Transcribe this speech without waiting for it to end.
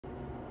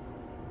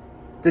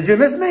Did you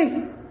miss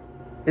me?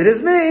 It is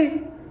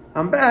me.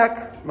 I'm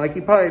back,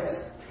 Mikey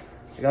Pipes.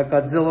 I got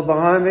Godzilla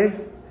behind me,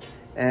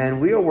 and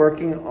we are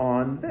working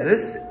on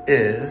this. This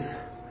is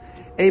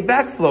a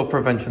backflow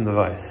prevention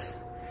device.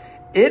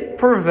 It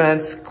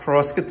prevents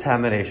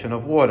cross-contamination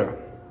of water.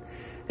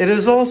 It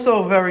is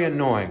also very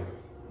annoying.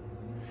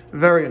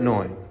 Very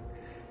annoying.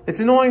 It's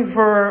annoying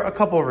for a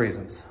couple of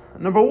reasons.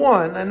 Number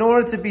one, in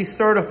order to be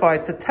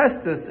certified to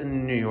test this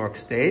in New York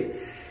State,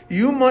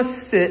 you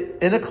must sit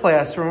in a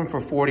classroom for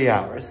 40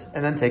 hours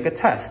and then take a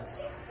test,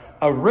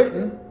 a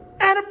written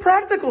and a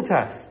practical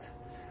test,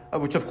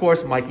 which of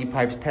course Mikey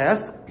Pipes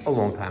passed a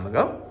long time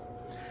ago.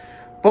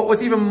 But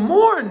what's even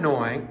more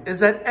annoying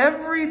is that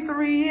every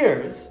 3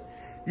 years,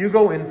 you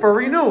go in for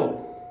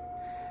renewal.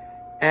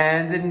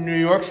 And in New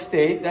York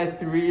State, that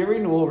 3-year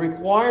renewal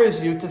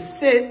requires you to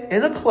sit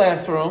in a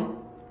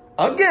classroom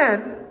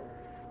again,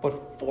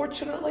 but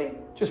fortunately,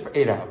 just for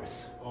 8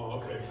 hours.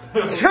 Oh, okay.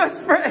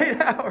 Just for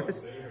 8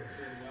 hours.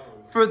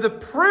 For the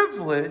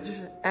privilege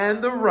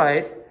and the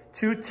right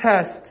to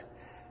test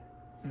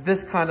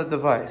this kind of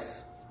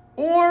device.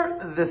 Or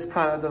this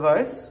kind of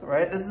device,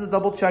 right? This is a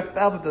double check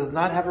valve. It does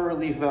not have a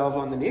relief valve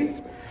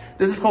underneath.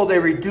 This is called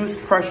a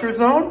reduced pressure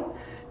zone.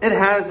 It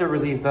has a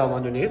relief valve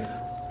underneath.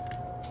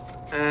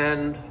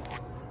 And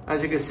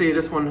as you can see,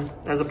 this one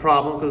has a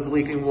problem because it's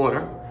leaking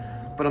water.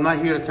 But I'm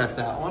not here to test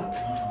that one.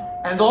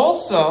 And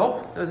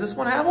also, does this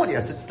one have one?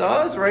 Yes, it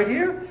does, right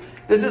here.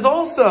 This is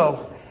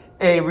also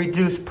a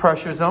reduced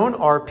pressure zone,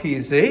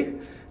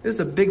 RPZ. This is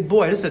a big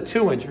boy. This is a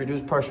 2-inch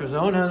reduced pressure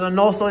zone. And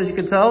also, as you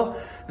can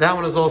tell, that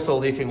one is also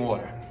leaking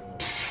water.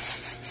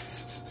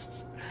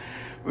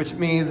 Which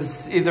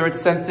means either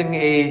it's sensing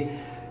a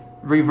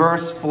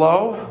reverse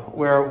flow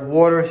where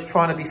water is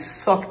trying to be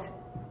sucked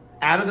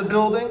out of the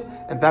building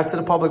and back to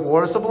the public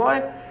water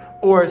supply,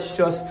 or it's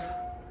just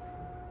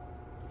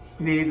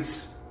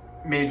needs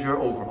major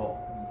overhaul,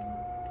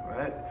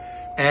 right?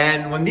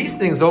 And when these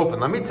things open,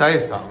 let me tell you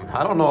something.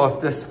 I don't know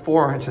if this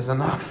 4-inch is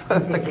enough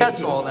to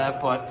catch all that,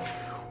 but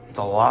it's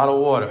a lot of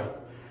water.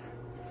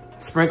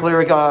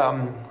 Sprinkler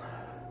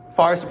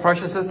fire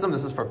suppression system.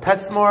 This is for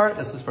PetSmart.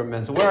 This is for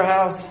Men's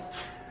Warehouse.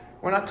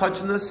 We're not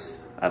touching this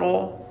at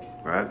all,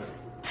 right?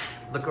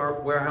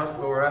 Liquor warehouse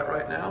where we're at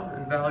right now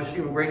in Valley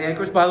Stream and Green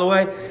Acres. By the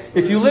way,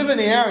 if you live in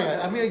the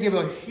area, I'm going to give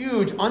a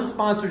huge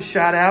unsponsored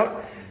shout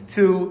out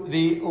to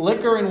the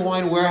liquor and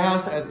wine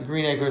warehouse at the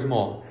Green Acres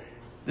Mall.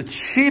 The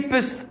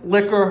cheapest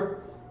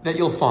liquor that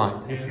you'll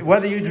find.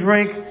 Whether you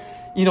drink,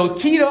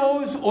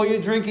 Tito's, or you're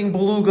drinking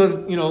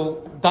Beluga,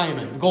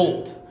 Diamond,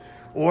 Gold.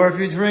 Or if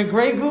you drink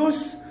Grey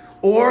Goose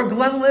or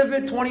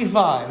Glenlivet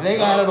 25, they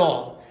got it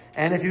all.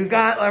 And if you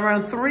got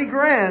around $3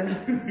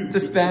 grand to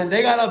spend,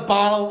 they got a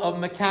bottle of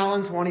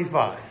Macallan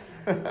 25.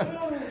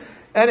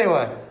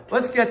 Anyway,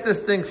 let's get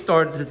this thing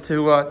started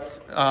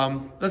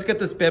let's get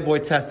this bad boy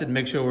tested and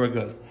make sure we're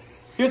good.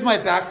 Here's my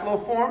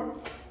backflow form,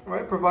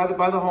 right, provided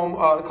by the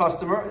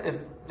customer.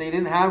 If they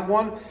didn't have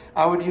one,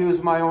 I would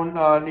use my own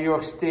New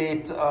York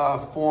State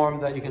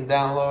form that you can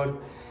download,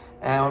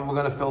 and we're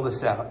gonna fill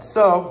this out.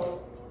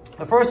 So,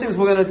 the first things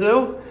we're gonna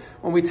do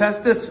when we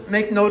test this,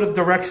 make note of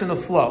direction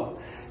of flow.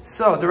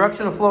 So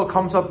direction of flow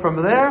comes up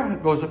from there,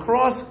 goes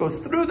across, goes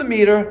through the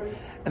meter,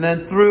 and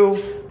then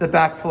through the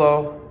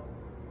backflow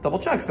double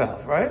check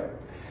valve, right?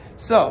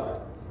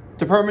 So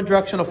determine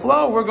direction of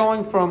flow, we're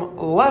going from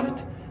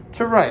left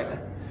to right.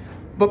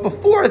 But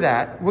before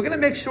that, we're gonna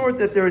make sure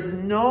that there's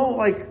no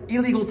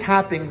illegal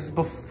tappings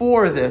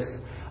before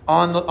this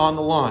on the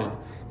line.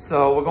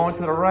 So we're going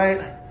to the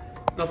right,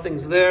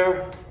 nothing's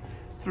there,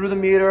 through the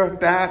meter,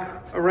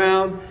 back,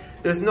 around.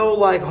 There's no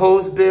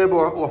hose bib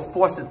or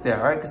faucet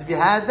there, right? Because if you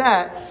had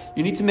that,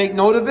 you need to make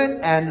note of it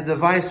and the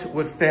device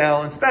would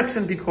fail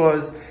inspection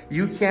because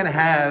you can't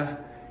have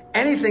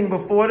anything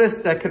before this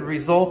that could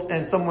result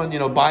in someone,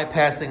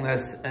 bypassing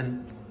this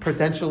and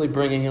potentially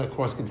bringing in a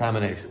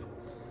cross-contamination.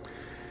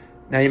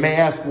 Now you may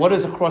ask, what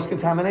is a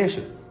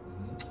cross-contamination?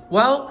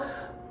 Well,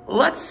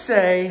 let's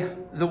say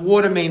the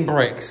water main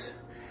breaks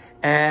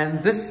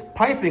and this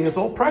piping is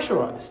all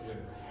pressurized,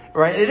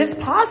 right? It is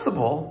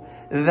possible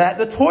that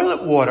the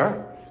toilet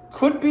water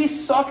could be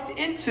sucked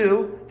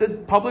into the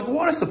public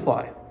water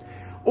supply.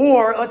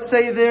 Or let's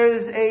say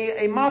there's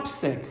a mop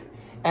sink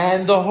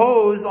and the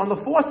hose on the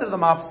faucet of the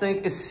mop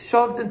sink is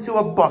shoved into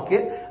a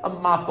bucket, a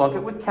mop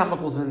bucket with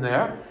chemicals in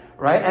there,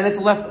 right? And it's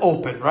left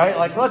open, right?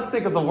 Let's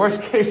think of the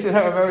worst case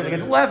scenario of everything.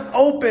 It's left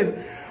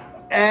open,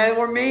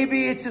 or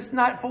maybe it's just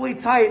not fully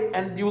tight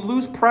and you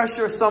lose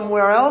pressure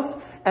somewhere else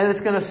and it's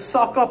gonna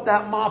suck up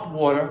that mop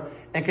water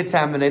and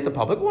contaminate the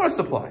public water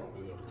supply.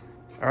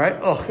 All right,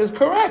 ugh is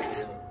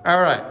correct. All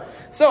right,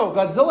 so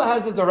Godzilla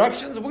has the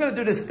directions. We're gonna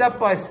do this step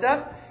by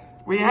step.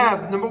 We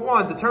have, number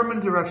 1, determine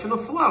direction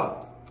of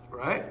flow,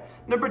 right?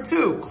 Number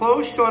 2,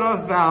 close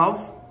shut-off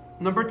valve,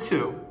 number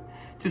 2,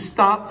 to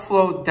stop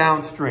flow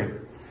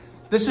downstream.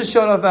 This is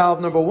shut-off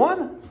valve number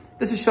 1.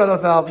 This is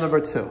shut-off valve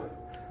number 2.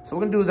 So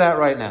we're gonna do that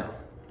right now.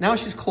 Now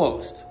she's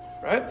closed,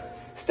 right?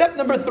 Step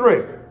number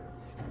 3,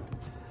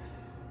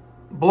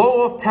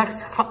 blow off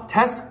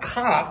test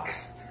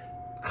cocks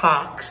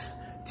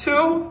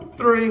 2,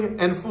 3,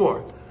 and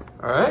 4.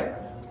 All right?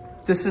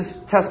 This is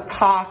test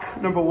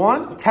cock number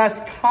 1,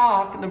 test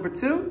cock number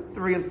 2,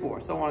 3, and 4,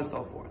 so on and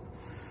so forth.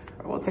 All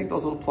right, we'll take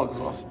those little plugs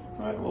off.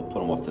 All right, we'll put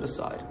them off to the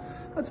side.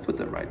 Let's put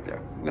them right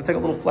there. We're gonna take a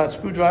little flat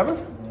screwdriver,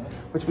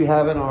 which we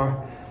have in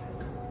our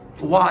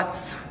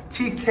Watts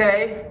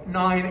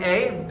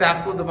TK9-A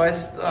Backflow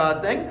device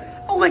thing.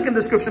 I'll link in the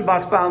description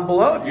box down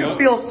below. If you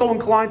feel so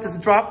inclined to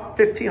drop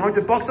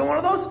 $1,500 on one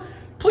of those,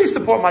 please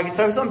support Mikey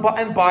Tyson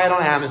and buy it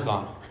on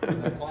Amazon.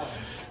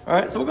 All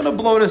right, so we're gonna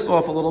blow this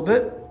off a little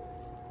bit.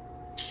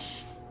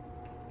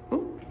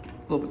 Ooh,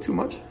 a little bit too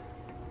much.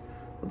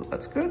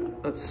 That's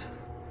good. That's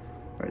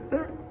right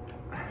there.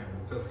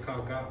 Just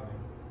got me.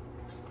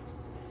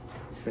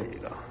 There you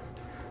go.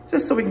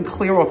 Just so we can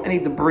clear off any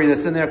debris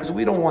that's in there, because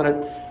we don't want it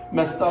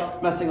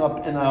messing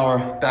up in our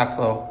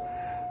backflow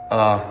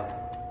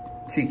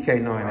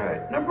TK9. All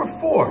right, number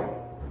 4.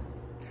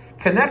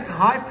 Connect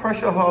high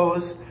pressure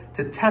hose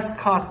to test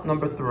cock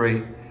number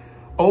 3.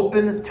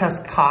 Open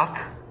test cock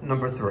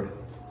number 3.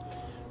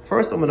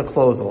 First, I'm going to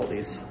close all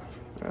these.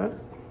 All right.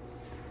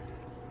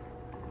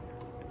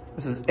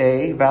 This is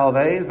valve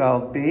A,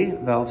 valve B,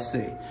 valve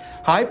C.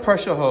 High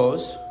pressure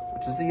hose,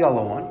 which is the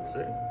yellow one. See,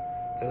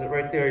 it says it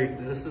right there.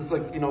 This is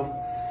like, you know,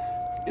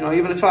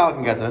 even a child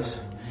can get this.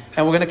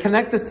 And we're going to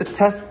connect this to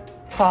test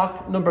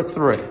cock number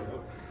 3,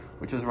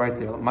 which is right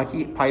there.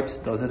 Mikey Pipes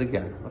does it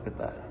again. Look at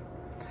that.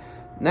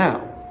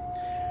 Now,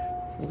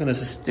 we're going to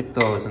just stick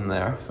those in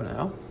there for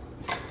now.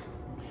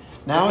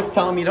 Now it's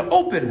telling me to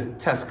open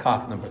test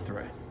cock number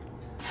 3,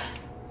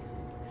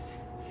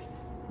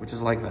 which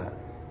is like that.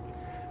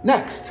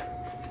 Next.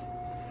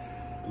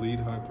 Bleed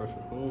high pressure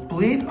hose.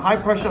 Bleed high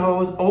pressure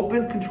hose,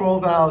 open control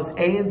valves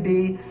A and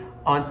B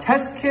on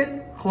test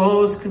kit,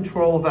 close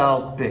control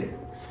valve B.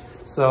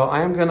 So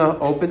I am gonna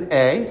open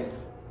A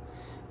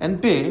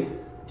and B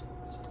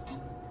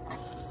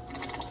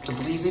to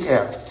bleed the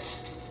air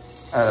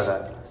out of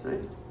that, see?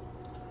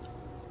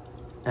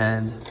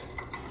 And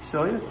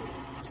show you,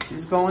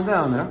 she's going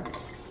down there,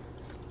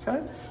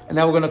 okay? And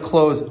now we're gonna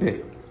close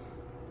B.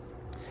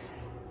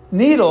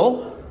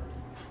 Needle,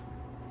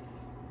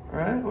 all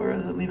right, where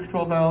is it? Leave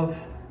control valve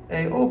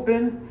A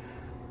open.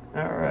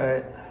 All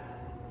right.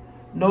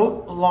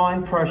 Note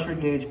line pressure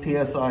gauge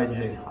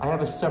PSIG. I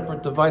have a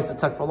separate device to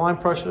check for line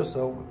pressure,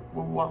 so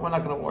we're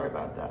not going to worry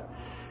about that.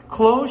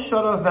 Close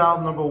shutoff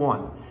valve number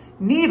 1.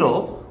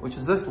 Needle, which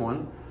is this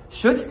one,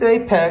 should stay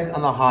pegged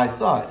on the high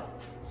side.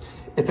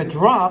 If it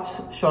drops,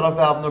 shutoff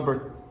valve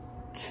number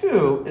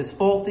 2 is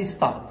faulty,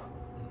 stop.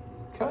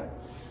 Okay?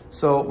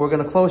 So we're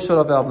going to close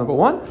shutoff valve number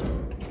 1,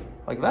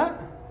 like that.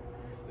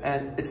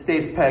 And it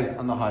stays pegged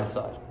on the high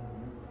side.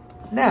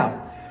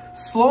 Now,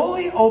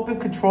 slowly open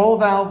control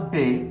valve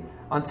B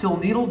until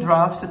needle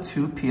drops to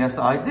 2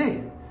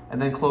 PSID,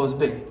 and then close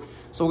B.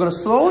 So we're gonna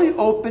slowly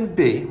open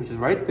B, which is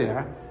right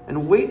there,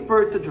 and wait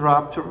for it to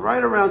drop to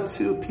right around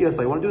 2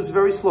 PSI. You wanna do this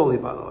very slowly,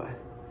 by the way.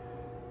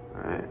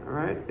 All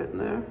right, getting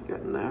there,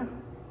 getting there,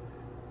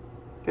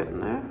 getting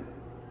there.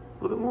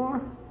 A little bit more,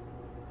 a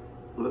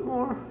little bit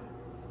more.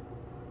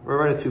 We're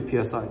right at 2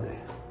 PSID.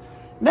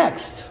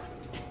 Next.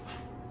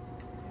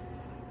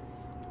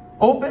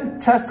 Open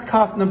test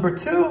cock number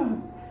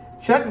 2.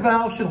 Check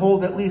valve should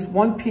hold at least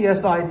 1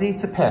 PSID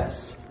to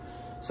pass.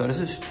 So this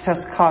is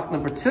test cock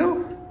number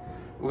 2.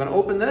 We're gonna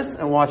open this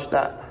and watch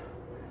that.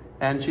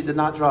 And she did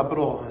not drop at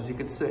all, as you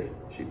can see.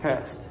 She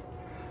passed.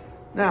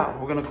 Now,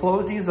 we're gonna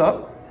close these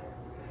up.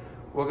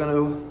 We're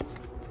gonna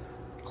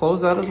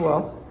close that as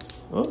well.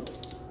 Oh,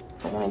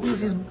 don't wanna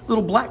lose these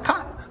little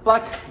cock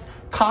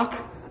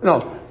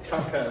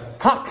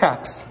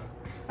caps.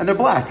 And they're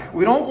black.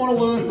 We don't wanna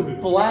lose the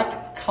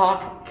black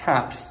cock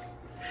caps.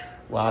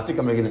 Wow, I think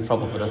I'm gonna get in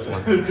trouble for this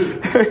one.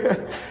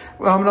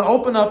 Well, I'm gonna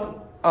open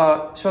up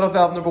shutoff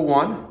valve number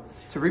 1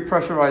 to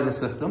repressurize the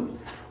system.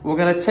 We're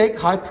gonna take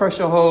high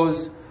pressure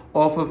hose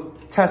off of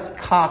test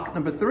cock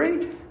number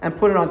 3 and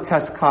put it on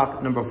test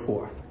cock number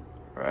 4,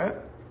 all right?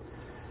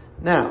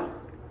 Now,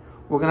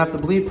 we're gonna have to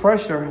bleed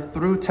pressure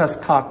through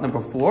test cock number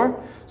 4.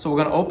 So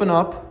we're gonna open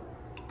up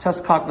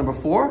test cock number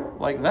 4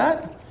 like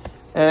that.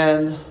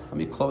 And let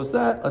me close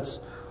that. Let's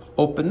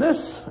open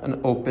this and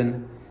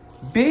open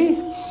B.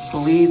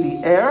 Bleed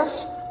the air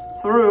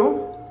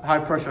through high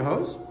pressure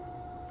hose.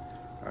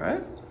 All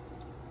right,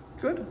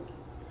 good.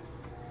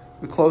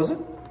 We close it.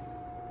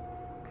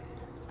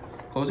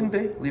 Closing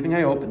B, leaving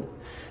A open.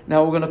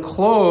 Now we're gonna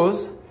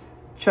close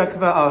shutoff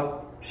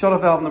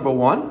valve number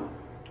 1.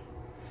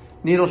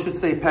 Needle should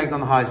stay pegged on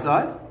the high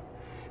side.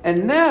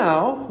 And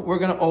now we're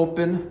gonna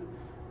open,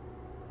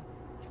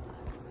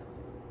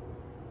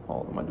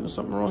 hold on, am I doing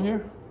something wrong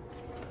here?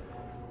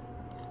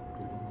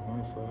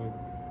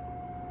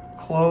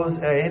 Close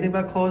A, anything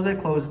about close A,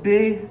 close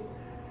B.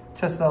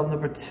 Test valve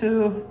number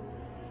 2,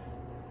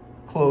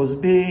 close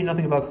B,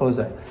 nothing about close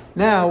A.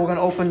 Now we're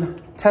gonna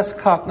open test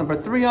cock number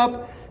 3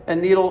 up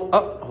and needle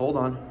up, hold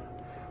on.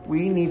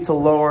 We need to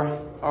lower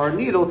our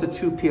needle to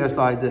 2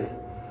 PSID.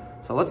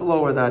 So let's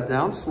lower that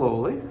down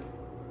slowly.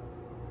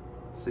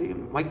 See,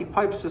 Mikey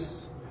Pipes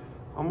just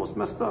almost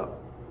messed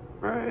up.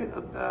 Right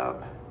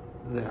about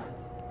there.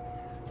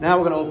 Now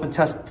we're going to open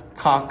test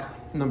cock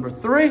number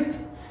 3.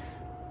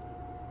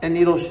 And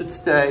needle should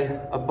stay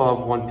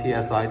above 1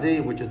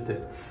 PSID, which it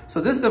did. So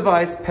this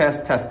device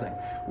passed testing.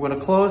 We're going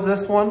to close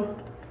this one.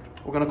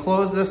 We're going to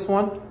close this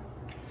one.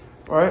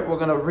 All right, we're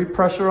going to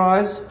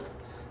repressurize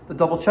the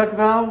double check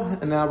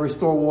valve and now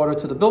restore water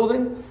to the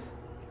building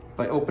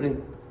by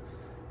opening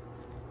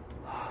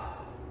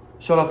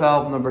shutoff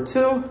valve number 2.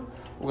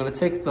 We're going to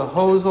take the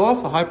hose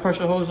off, the high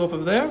pressure hose off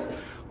of there.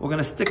 We're going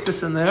to stick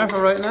this in there for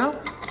right now.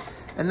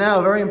 And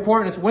now, very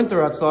important, it's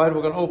winter outside.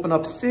 We're going to open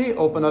up C,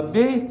 open up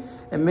B,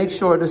 and make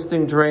sure this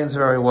thing drains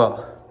very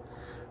well.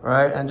 All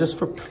right, and just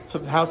for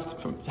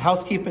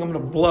housekeeping, I'm going to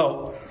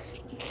blow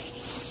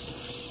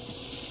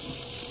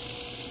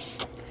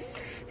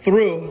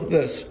through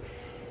this.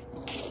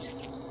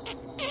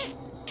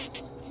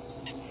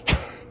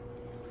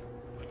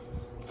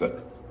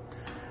 Good.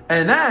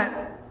 And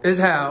that is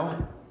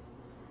how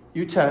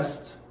you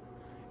test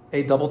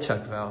a double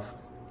check valve.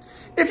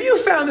 If you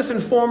found this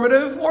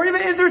informative or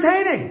even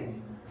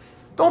entertaining,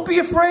 don't be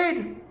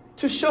afraid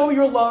to show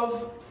your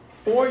love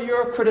or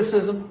your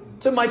criticism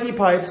to Mikey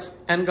Pipes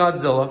and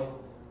Godzilla.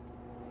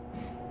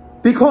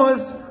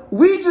 Because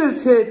we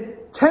just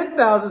hit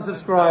 10,000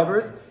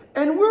 subscribers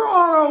and we're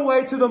on our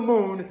way to the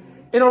moon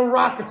in a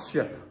rocket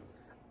ship.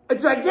 A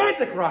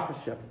gigantic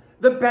rocket ship.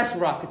 The best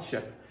rocket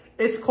ship.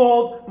 It's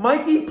called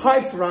Mikey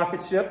Pipes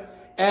Rocket Ship.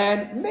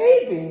 And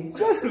maybe,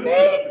 just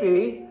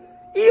maybe,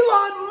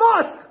 Elon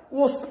Musk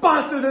will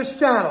sponsor this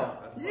channel.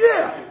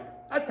 Yeah,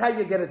 that's how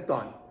you get it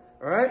done.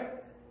 All right?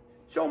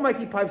 Show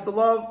Mikey Pipes the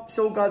love.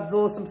 Show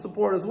Godzilla some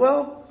support as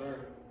well.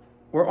 Sir.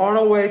 We're on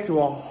our way to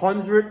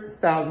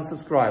 100,000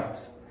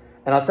 subscribers.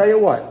 And I'll tell you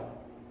what.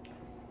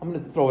 I'm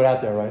going to throw it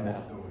out there right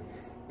now.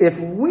 If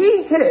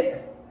we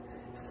hit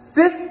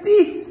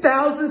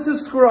 50,000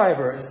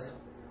 subscribers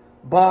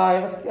by,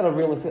 let's get a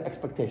realistic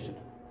expectation,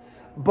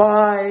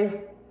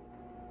 by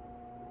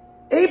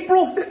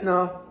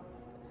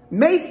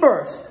May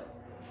 1st,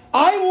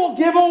 I will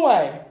give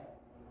away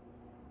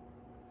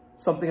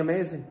something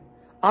amazing.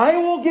 I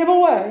will give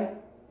away,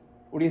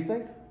 what do you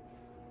think?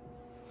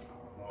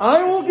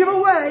 I will give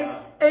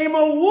away a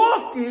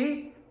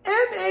Milwaukee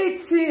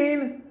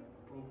M18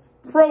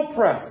 Pro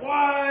Press.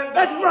 What?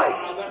 That's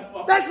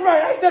right. That's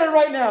right. I said it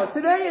right now.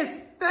 Today is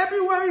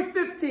February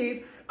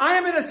 15th. I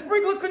am in a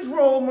sprinkler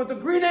control room with the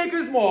Green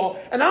Acres Mall,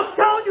 and I'm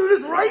telling you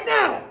this right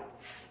now.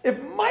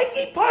 If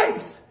Mikey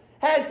Pipes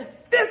has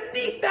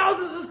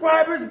 50,000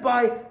 subscribers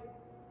by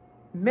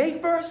May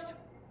 1st,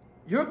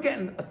 you're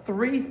getting a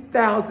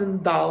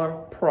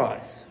 $3,000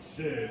 prize.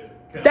 Shit.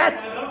 Can That's...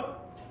 I sign up?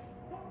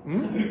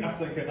 I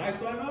said, can I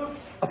sign up?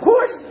 Of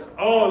course.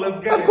 Oh,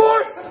 let's get it. Of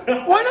course.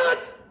 Why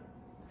not?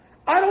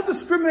 I don't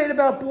discriminate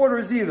about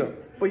borders either.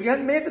 But you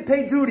may have to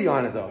pay duty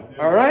on it, though.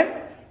 Yeah. All right?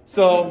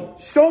 So,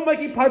 show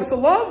Mikey Pipes the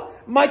love.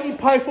 Mikey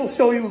Pipes will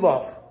show you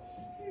love.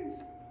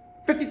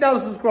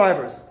 50,000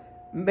 subscribers.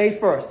 May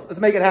 1st. Let's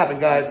make it happen,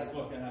 guys.